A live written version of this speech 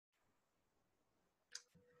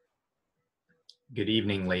Good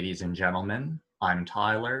evening, ladies and gentlemen. I'm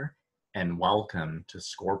Tyler, and welcome to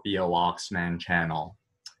Scorpio Oxman channel.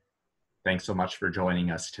 Thanks so much for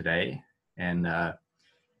joining us today. And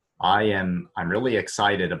I'm really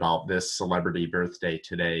excited about this celebrity birthday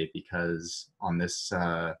today because on this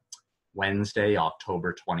Wednesday,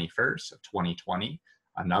 October 21st of 2020,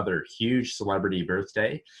 another huge celebrity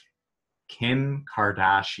birthday, Kim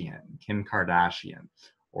Kardashian,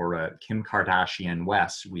 or Kim Kardashian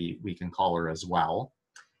West, we can call her as well.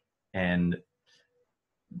 And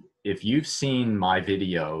if you've seen my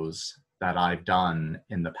videos that I've done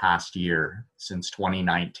in the past year, since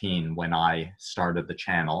 2019, when I started the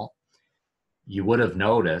channel, you would have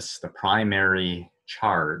noticed the primary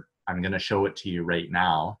chart. I'm going to show it to you right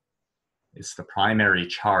now. It's the primary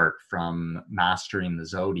chart from Mastering the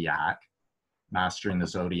Zodiac,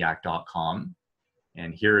 MasteringtheZodiac.com.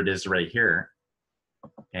 And here it is right here.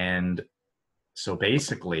 And so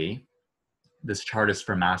basically, this chart is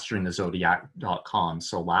from MasteringtheZodiac.com.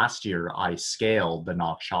 So last year, I scaled the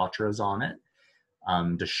Nakshatras on it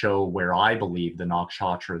to show where I believe the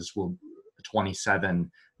Nakshatras will,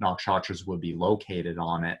 27 Nakshatras would be located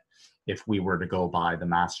on it if we were to go by the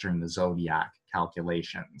Mastering the Zodiac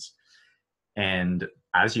calculations. And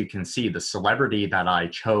as you can see, the celebrity that I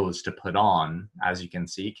chose to put on, as you can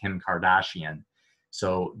see, Kim Kardashian.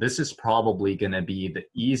 So this is probably going to be the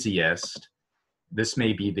easiest. This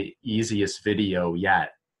may be the easiest video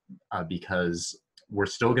yet because we're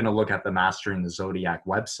still going to look at the Mastering the Zodiac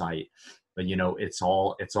website, but it's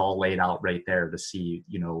all laid out right there to see.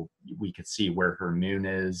 We could see where her moon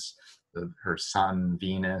is, her sun,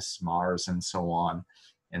 Venus, Mars, and so on.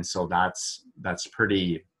 And so that's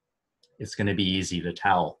pretty. It's going to be easy to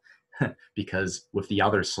tell. Because with the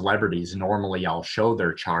other celebrities, normally I'll show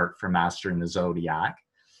their chart for Mastering the Zodiac.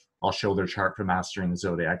 I'll show their chart for Mastering the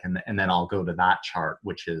Zodiac, and then I'll go to that chart,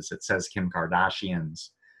 which is, it says Kim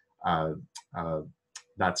Kardashian's,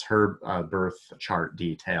 that's her birth chart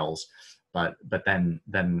details. But then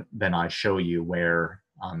I show you where,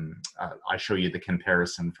 I show you the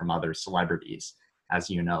comparison from other celebrities, as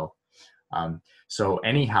you know. So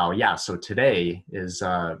anyhow, yeah, so today is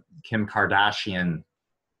Kim Kardashian,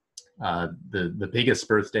 the biggest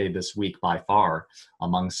birthday this week by far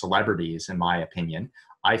among celebrities, in my opinion.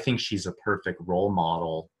 I think she's a perfect role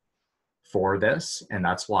model for this, and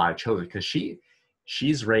that's why I chose it, because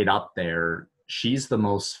she's right up there. She's the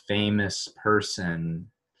most famous person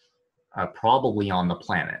probably on the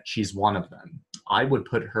planet. She's one of them. I'd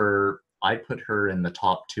put her in the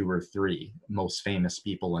top 2 or 3 most famous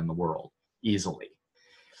people in the world easily.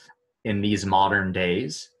 In these modern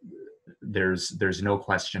days, there's no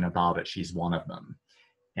question about it. She's one of them,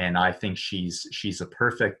 and I think she's a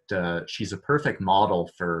perfect model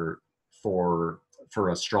for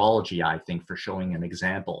astrology. I think, for showing an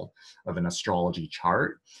example of an astrology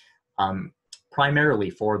chart,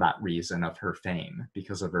 primarily for that reason of her fame,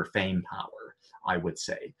 because of her fame power, I would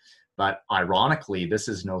say. But ironically, this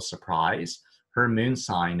is no surprise. Her moon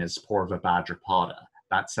sign is Purva Bhadrapada.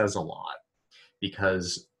 That says a lot,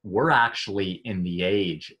 because we're actually in the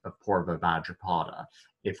age of Purva Bhadrapada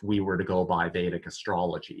if we were to go by Vedic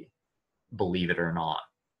astrology, believe it or not.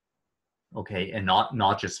 Okay, and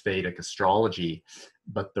not just Vedic astrology,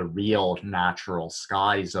 but the Real Natural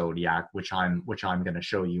Sky Zodiac, which I'm going to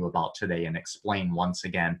show you about today and explain once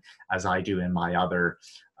again, as I do in my other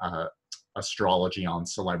astrology on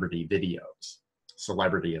celebrity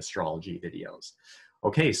astrology videos.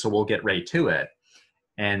 Okay, so we'll get right to it.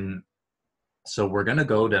 And so we're going to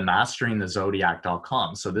go to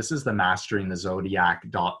MasteringtheZodiac.com. So this is the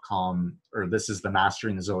MasteringtheZodiac.com, or this is the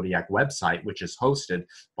Mastering the Zodiac website, which is hosted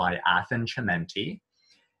by Athan Chimenti.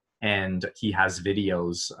 And he has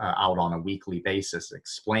videos out on a weekly basis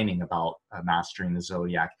explaining about Mastering the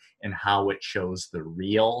Zodiac and how it shows the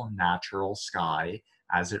real natural sky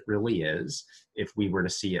as it really is if we were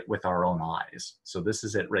to see it with our own eyes. So this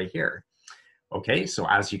is it right here. Okay, so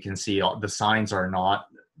as you can see, the signs are not,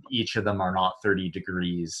 each of them are not 30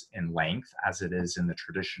 degrees in length as it is in the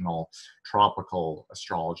traditional tropical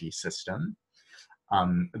astrology system.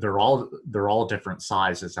 They're all different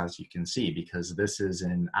sizes, as you can see, because this is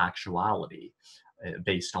in actuality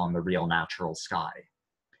based on the real natural sky.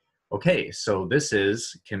 Okay, so this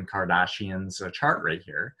is Kim Kardashian's chart right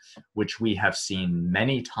here, which we have seen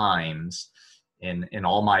many times in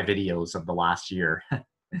all my videos of the last year.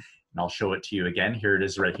 And I'll show it to you again. Here it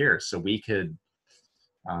is right here. So we could,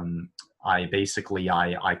 I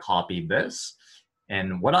copied this.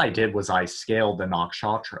 And what I did was I scaled the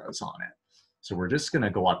Nakshatras on it. So we're just going to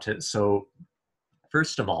go up to, so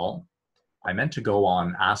first of all, I meant to go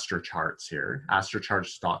on Astrocharts here,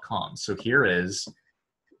 astrocharts.com. So here is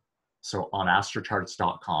so on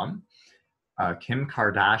astrocharts.com, Kim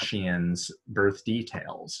Kardashian's birth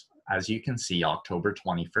details. As you can see, October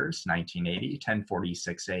 21st, 1980,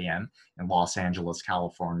 10:46 a.m. in Los Angeles,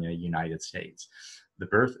 California, United States.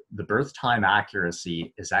 The birth time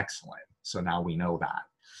accuracy is excellent. So now we know that.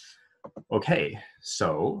 Okay,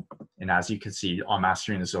 so, and as you can see on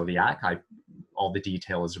Mastering the Zodiac, all the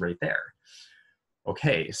detail is right there.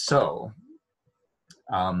 Okay, so,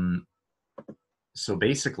 so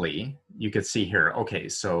basically, you could see here, okay,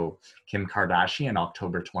 so Kim Kardashian,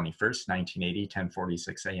 October 21st, 1980,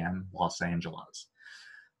 10:46 a.m., Los Angeles.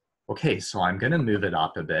 Okay, so I'm going to move it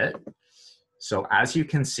up a bit. So as you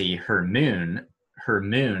can see, her moon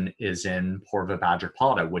is in Purva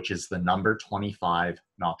Bhadrapada, which is the number 25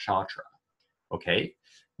 nakshatra. Okay,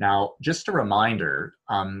 now just a reminder,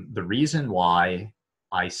 the reason why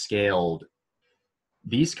I scaled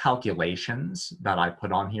these calculations that I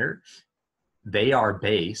put on here, they are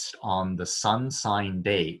based on the sun sign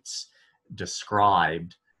dates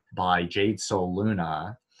described by Jade Sol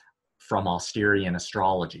Luna from Asterian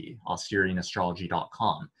Astrology,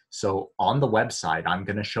 AsterianAstrology.com. So on the website, I'm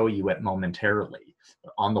going to show you it momentarily.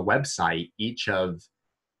 On the website, each of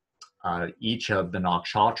the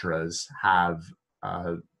nakshatras have,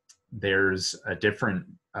 there's a different,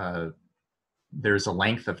 there's a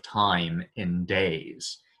length of time in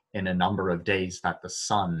days, in a number of days that the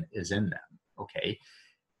sun is in them. Okay,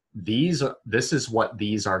 this is what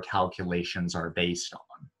these are calculations are based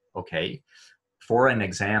on. Okay, for an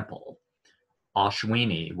example,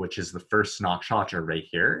 Ashwini, which is the first nakshatra right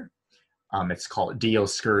here, it's called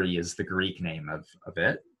Dioscuri is the Greek name of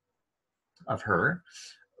her.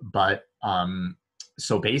 But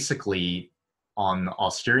so basically on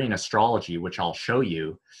Asterian Astrology, which I'll show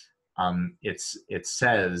you, it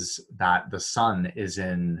says that the sun is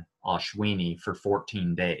in Ashwini for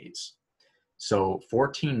 14 days. So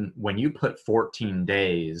 14, when you put 14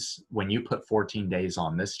 days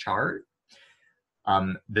on this chart,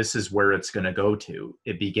 this is where it's going to go to.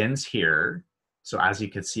 It begins here. So as you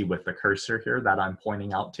can see with the cursor here that I'm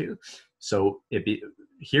pointing out to, so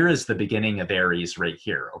here is the beginning of Aries right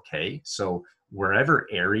here. Okay, so wherever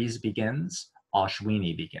Aries begins,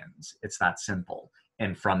 Ashwini begins. It's that simple.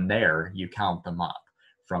 And from there, you count them up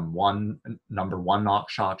from number one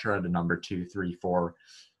nakshatra to number 2, 3, 4,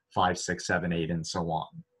 5, 6, 7, 8, and so on.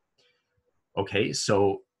 Okay,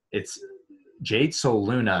 so it's Jade Sol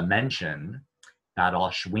Luna mentioned that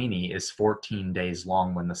Ashwini is 14 days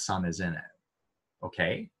long when the sun is in it.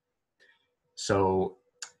 Okay, so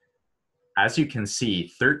as you can see,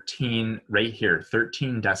 13 right here,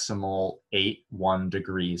 13.81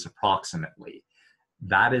 degrees approximately.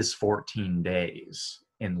 That is 14 days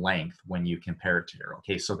in length when you compare it to here.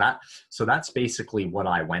 Okay, so that's basically what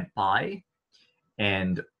I went by.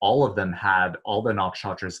 And all of them had, all the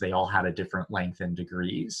nakshatras, they all had a different length in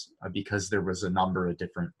degrees because there was a number of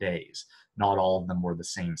different days. Not all of them were the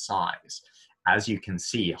same size. As you can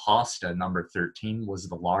see, Hasta, number 13, was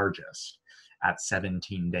the largest at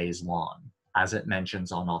 17 days long, as it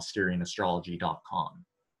mentions on AsterianAstrology.com.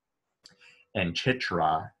 And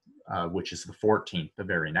Chitra, which is the 14th, the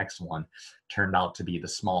very next one, turned out to be the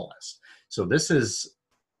smallest. So this is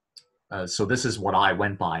what I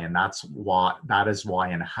went by, and that is why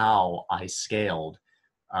and how I scaled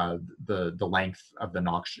the length of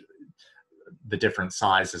the different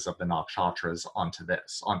sizes of the nakshatras onto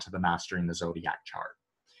the Mastering the Zodiac chart.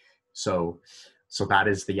 So that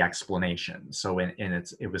is the explanation. So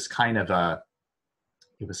it was kind of a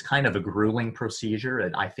grueling procedure,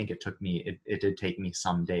 and I think it did take me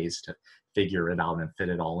some days to figure it out and fit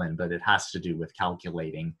it all in, but it has to do with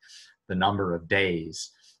calculating the number of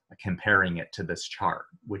days, comparing it to this chart,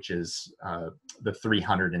 which is the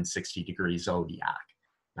 360-degree zodiac,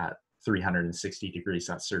 that 360 degrees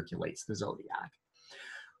that circulates the zodiac.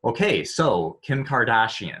 Okay, so Kim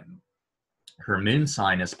Kardashian, her moon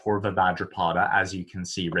sign is Purva Bhadrapada, as you can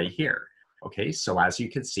see right here. Okay, so as you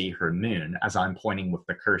can see, her moon, as I'm pointing with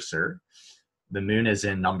the cursor, the moon is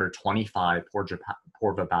in number 25, Purva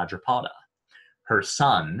Bhadrapada. Her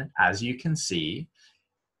sun, as you can see,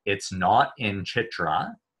 it's not in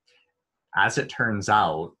Chitra. As it turns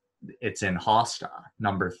out, it's in Hasta,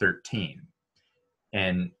 number 13.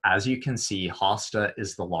 And as you can see, Hasta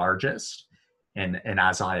is the largest. And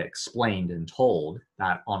as I explained and told,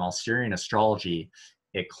 that on Asterian Astrology,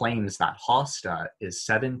 it claims that Hasta is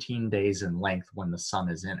 17 days in length when the sun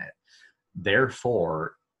is in it.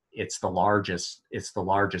 Therefore, it's the largest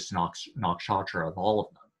nakshatra of all of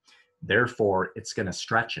them. Therefore, it's going to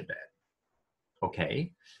stretch a bit.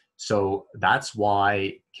 Okay, so that's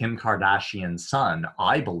why Kim Kardashian's sun,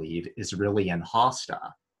 I believe, is really in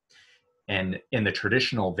Hasta. And in the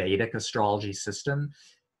traditional Vedic astrology system,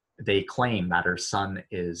 they claim that her sun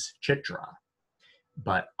is Chitra.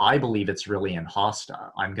 But I believe it's really in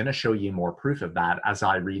Hasta. I'm going to show you more proof of that as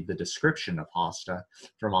I read the description of Hasta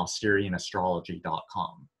from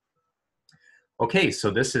AsterianAstrology.com. Okay, so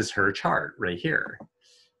this is her chart right here.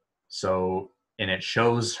 So, and it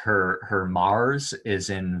shows her Mars is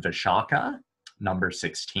in Vishaka, number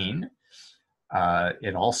 16.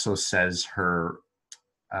 It also says her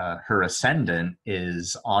ascendant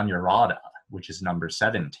is Anuradha, which is number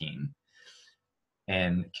 17.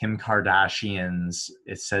 And Kim Kardashian's,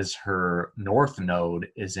 it says her north node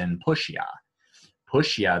is in Pushya.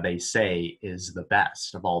 Pushya, they say, is the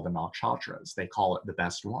best of all the nakshatras. They call it the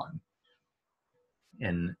best one.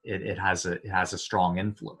 And it has a strong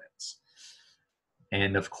influence.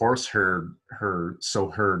 And of course, her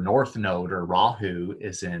north node, or Rahu,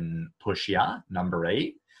 is in Pushya, number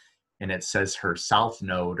 8. And it says her south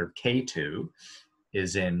node, or Ketu,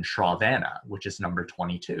 is in Shravana, which is number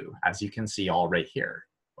 22, as you can see all right here.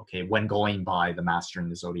 Okay, when going by the Mastering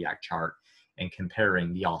the Zodiac chart and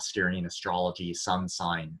comparing the Asterian Astrology sun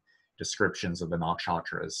sign descriptions of the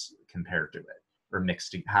nakshatras compared to it, or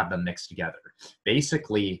have them mixed together.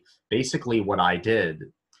 Basically what I did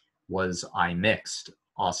was I mixed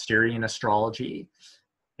Asterian Astrology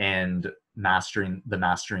and Mastering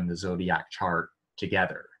the Zodiac chart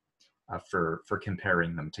together for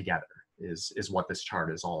comparing them together. Is what this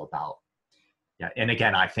chart is all about. Yeah, and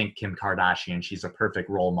again, I think Kim Kardashian, she's a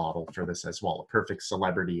perfect role model for this as well, a perfect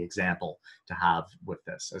celebrity example to have with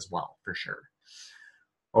this as well, for sure.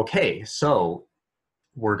 Okay, so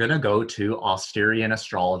we're gonna go to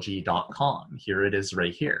AsterianAstrology.com. Here it is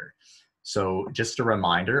right here. So just a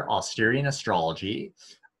reminder, Asterian Astrology,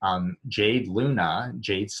 Jade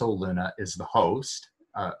Soul Luna is the host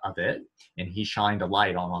of it, and he shined a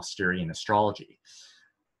light on Asterian Astrology.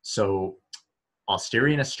 So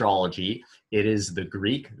Asterian Astrology, it is the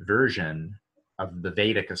Greek version of the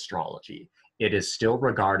Vedic astrology. It is still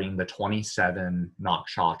regarding the 27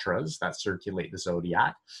 nakshatras that circulate the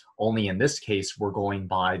zodiac. Only in this case, we're going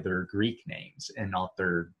by their Greek names and not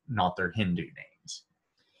their Hindu names.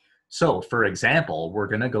 So for example, we're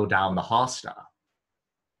going to go down the Hasta.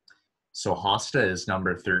 So Hasta is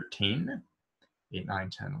number 13, 8, 9,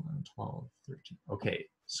 10, 11, 12, 13. Okay,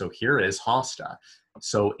 so here is Hasta.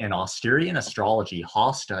 So in Asterian Astrology,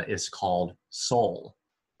 Hasta is called Soul,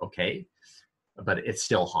 okay? But it's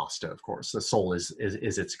still Hasta, of course. The Soul is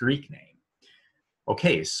its Greek name.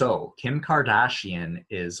 Okay, so Kim Kardashian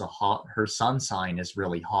her sun sign is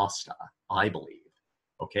really Hasta, I believe.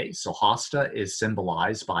 Okay, so Hasta is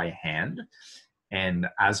symbolized by a hand. And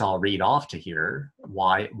as I'll read off to here,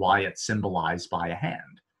 why it's symbolized by a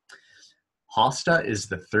hand. Hasta is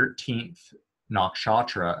the 13th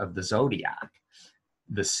nakshatra of the zodiac.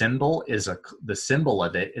 The symbol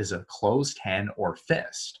of it is a closed hand or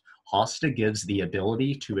fist. Hasta gives the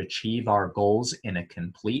ability to achieve our goals in a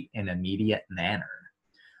complete and immediate manner.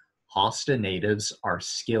 Hasta natives are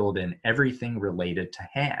skilled in everything related to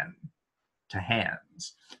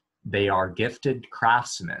hands. They are gifted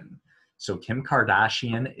craftsmen. So Kim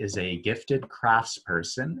Kardashian is a gifted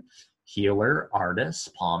craftsperson, healer,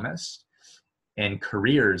 artist, palmist, and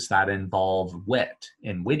careers that involve wit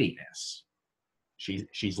and wittiness.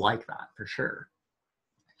 She's like that for sure.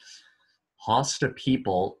 Hasta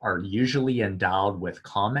people are usually endowed with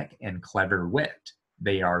comic and clever wit.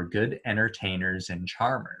 They are good entertainers and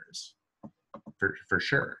charmers, for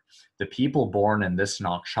sure. The people born in this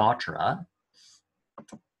nakshatra,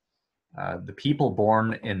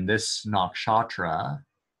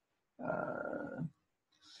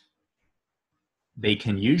 they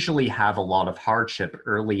can usually have a lot of hardship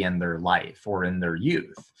early in their life or in their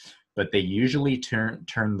youth, but they usually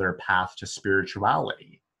turn their path to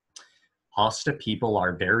spirituality. Hasta people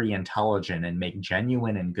are very intelligent and make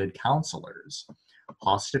genuine and good counselors.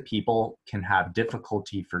 Hasta people can have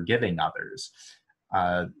difficulty forgiving others.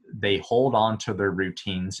 They hold on to their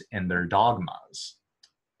routines and their dogmas,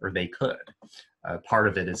 or they could. Part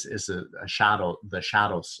of it is a shadow. The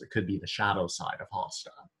shadows, it could be the shadow side of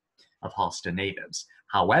Hasta natives.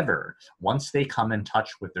 However, once they come in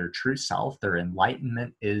touch with their true self, their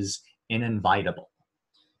enlightenment is ininvitable.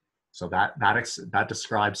 So that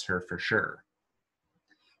describes her for sure.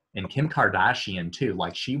 And Kim Kardashian too,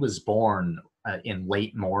 like she was born in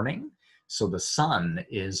late morning. So the sun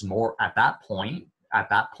is more at that point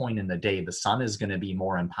in the day, the sun is going to be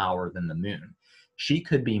more in power than the moon. She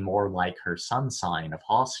could be more like her sun sign of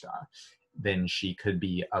Hasta than she could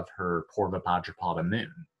be of her Purva Bhadrapada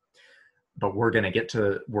moon. But we're going to get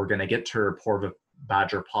to her Purva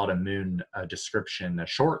Bhadrapada moon description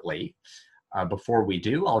shortly. Before we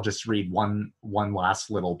do, I'll just read one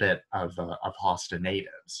last little bit of Hasta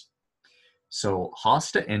natives. So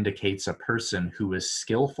Hasta indicates a person who is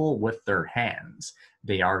skillful with their hands.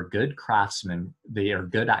 They are good craftsmen. They are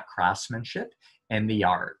good at craftsmanship and the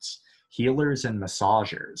arts. Healers and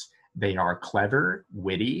massagers. They are clever,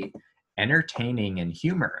 witty, entertaining, and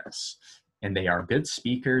humorous. And they are good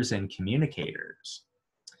speakers and communicators.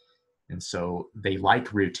 And so they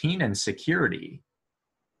like routine and security.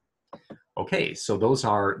 Okay, so those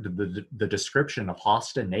are the description of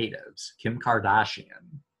Hasta natives. Kim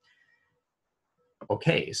Kardashian.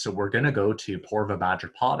 Okay, so we're going to go to Purva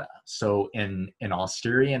Bhadrapada. So in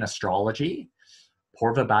Asterian astrology,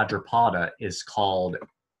 Purva Bhadrapada is called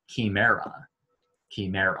Chimera.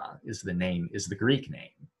 Chimera is the Greek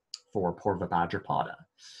name for Purva Bhadrapada.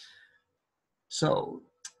 So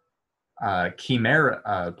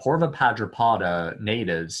Purva Bhadrapada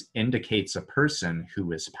natives indicates a person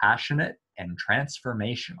who is passionate and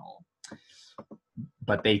transformational,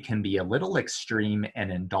 but they can be a little extreme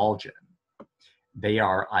and indulgent. They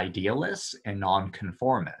are idealists and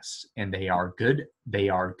nonconformists, and they are good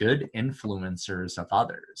influencers of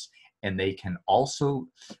others. And they can also,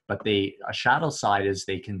 a shadow side is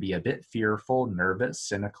they can be a bit fearful, nervous,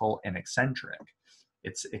 cynical, and eccentric.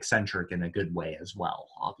 It's eccentric in a good way as well,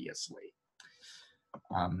 obviously.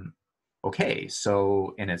 Okay,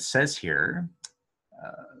 so, and it says here,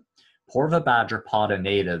 Purva Bhadrapada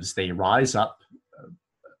natives, they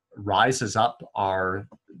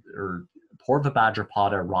Purva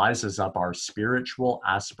Bhadrapada rises up our spiritual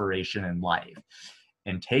aspiration in life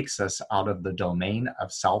and takes us out of the domain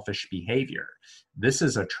of selfish behavior. This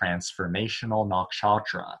is a transformational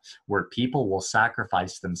nakshatra where people will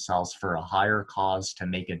sacrifice themselves for a higher cause to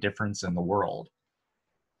make a difference in the world.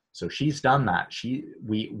 So she's done that.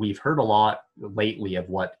 We've heard a lot lately of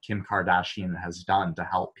what Kim Kardashian has done to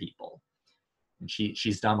help people. And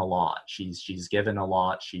she's done a lot. She's given a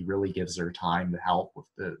lot. She really gives her time to help with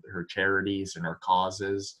her charities and her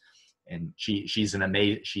causes. And she's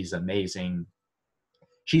amazing.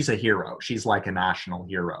 She's a hero. She's like a national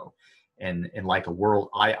hero, and like a world.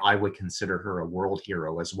 I would consider her a world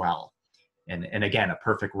hero as well. And again, a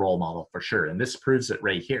perfect role model for sure. And this proves it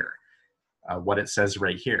right here. What it says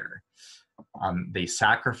right here. They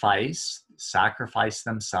sacrifice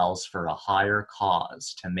themselves for a higher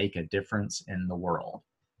cause to make a difference in the world.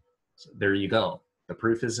 So there you go. The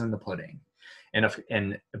proof is in the pudding.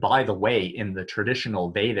 And by the way, in the traditional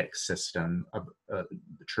Vedic system, the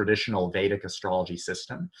traditional Vedic astrology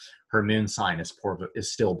system, her moon sign is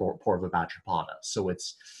still Purva Bhadrapada. So it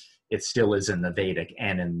still is in the Vedic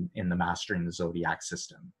and in the Mastering the Zodiac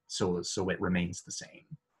system. So it remains the same.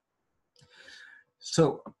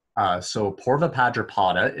 So Purva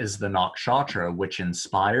Bhadrapada is the nakshatra which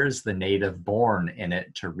inspires the native born in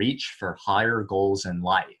it to reach for higher goals in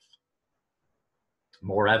life.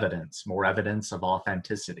 More evidence of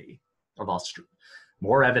authenticity,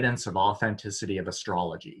 more evidence of authenticity of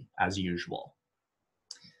astrology, as usual.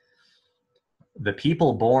 The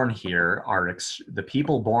people born here the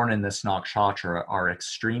people born in this nakshatra are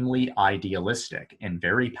extremely idealistic and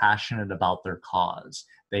very passionate about their cause.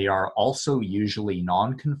 They are also usually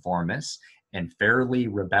nonconformists and fairly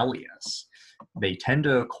rebellious. They tend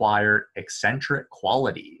to acquire eccentric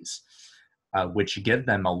qualities, which give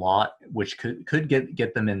them a lot, which could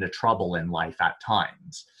get them into trouble in life at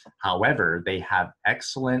times. However, they have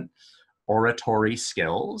excellent oratory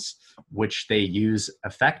skills, which they use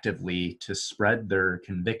effectively to spread their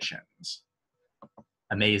convictions.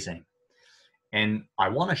 Amazing. And I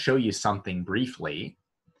want to show you something briefly.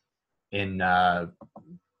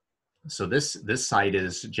 So this site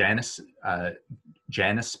is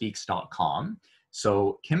janisspeaks.com.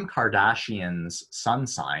 So Kim Kardashian's sun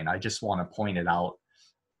sign, I just want to point it out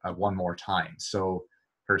one more time. So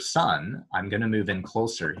her sun, I'm going to move in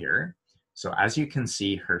closer here. So as you can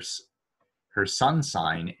see, her sun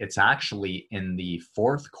sign, it's actually in the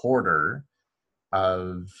fourth quarter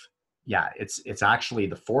of, it's actually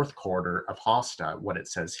the fourth quarter of Hasta, what it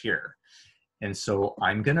says here. And so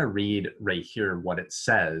I'm going to read right here what it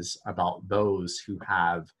says about those who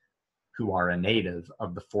are a native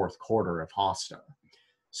of the fourth quarter of Hasta.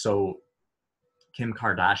 So Kim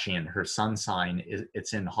Kardashian, her sun sign,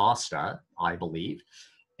 it's in Hasta, I believe,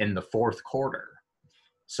 in the fourth quarter.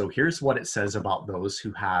 So here's what it says about those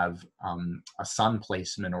who have a sun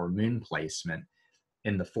placement or moon placement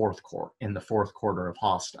in the fourth quarter of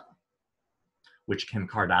Hasta, which Kim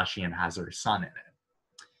Kardashian has her sun in it,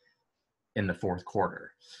 in the fourth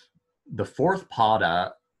quarter. The fourth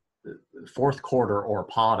quarter, or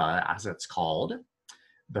pada as it's called,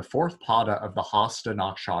 the fourth pada of the Hasta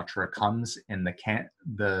Nakshatra comes in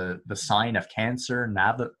the sign of Cancer,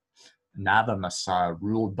 Navamasa,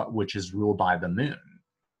 which is ruled by the moon.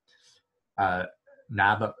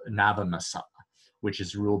 Navamasa, which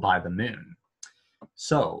is ruled by the moon.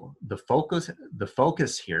 So the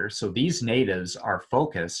focus here, so these natives are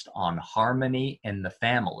focused on harmony in the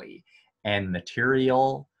family and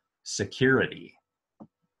material security.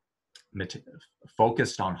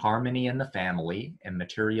 Focused on harmony in the family and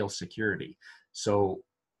material security. So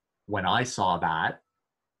when I saw that,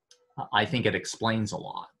 I think it explains a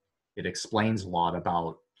lot. It explains a lot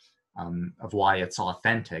about of why it's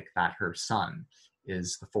authentic that her son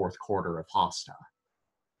is the fourth quarter of Hasta.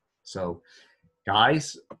 So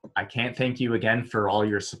guys, I can't thank you again for all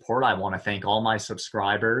your support. I want to thank all my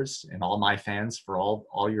subscribers and all my fans for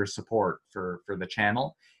all your support for the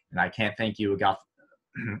channel. And I can't thank you enough.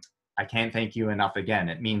 I can't thank you enough again.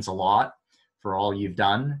 It means a lot for all you've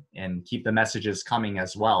done, and keep the messages coming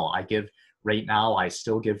as well. Right now, I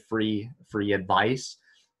still give free advice,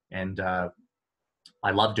 and I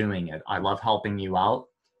love doing it. I love helping you out,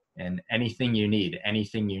 and anything you need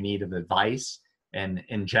of advice, and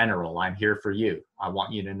in general, I'm here for you. I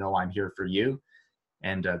want you to know I'm here for you.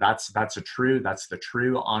 And that's the true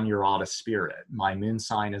Anurata spirit. My moon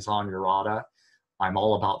sign is Anurata. I'm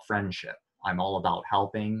all about friendship. I'm all about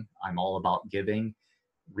helping. I'm all about giving,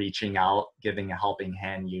 reaching out, giving a helping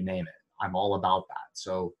hand, you name it. I'm all about that.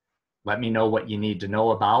 So let me know what you need to know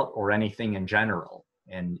about, or anything in general.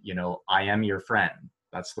 And, you know, I am your friend.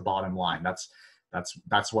 That's the bottom line. That's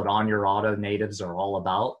what Anurata natives are all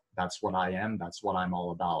about. That's what I am. That's what I'm all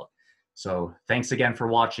about. So thanks again for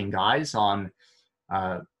watching, guys, on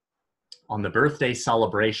the birthday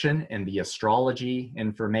celebration and the astrology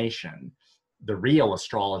information, the real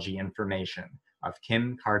astrology information of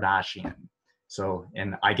Kim Kardashian. So,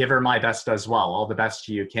 and I give her my best as well. All the best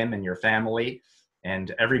to you, Kim, and your family,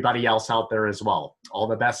 and everybody else out there as well. All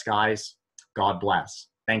the best, guys. God bless.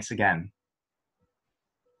 Thanks again.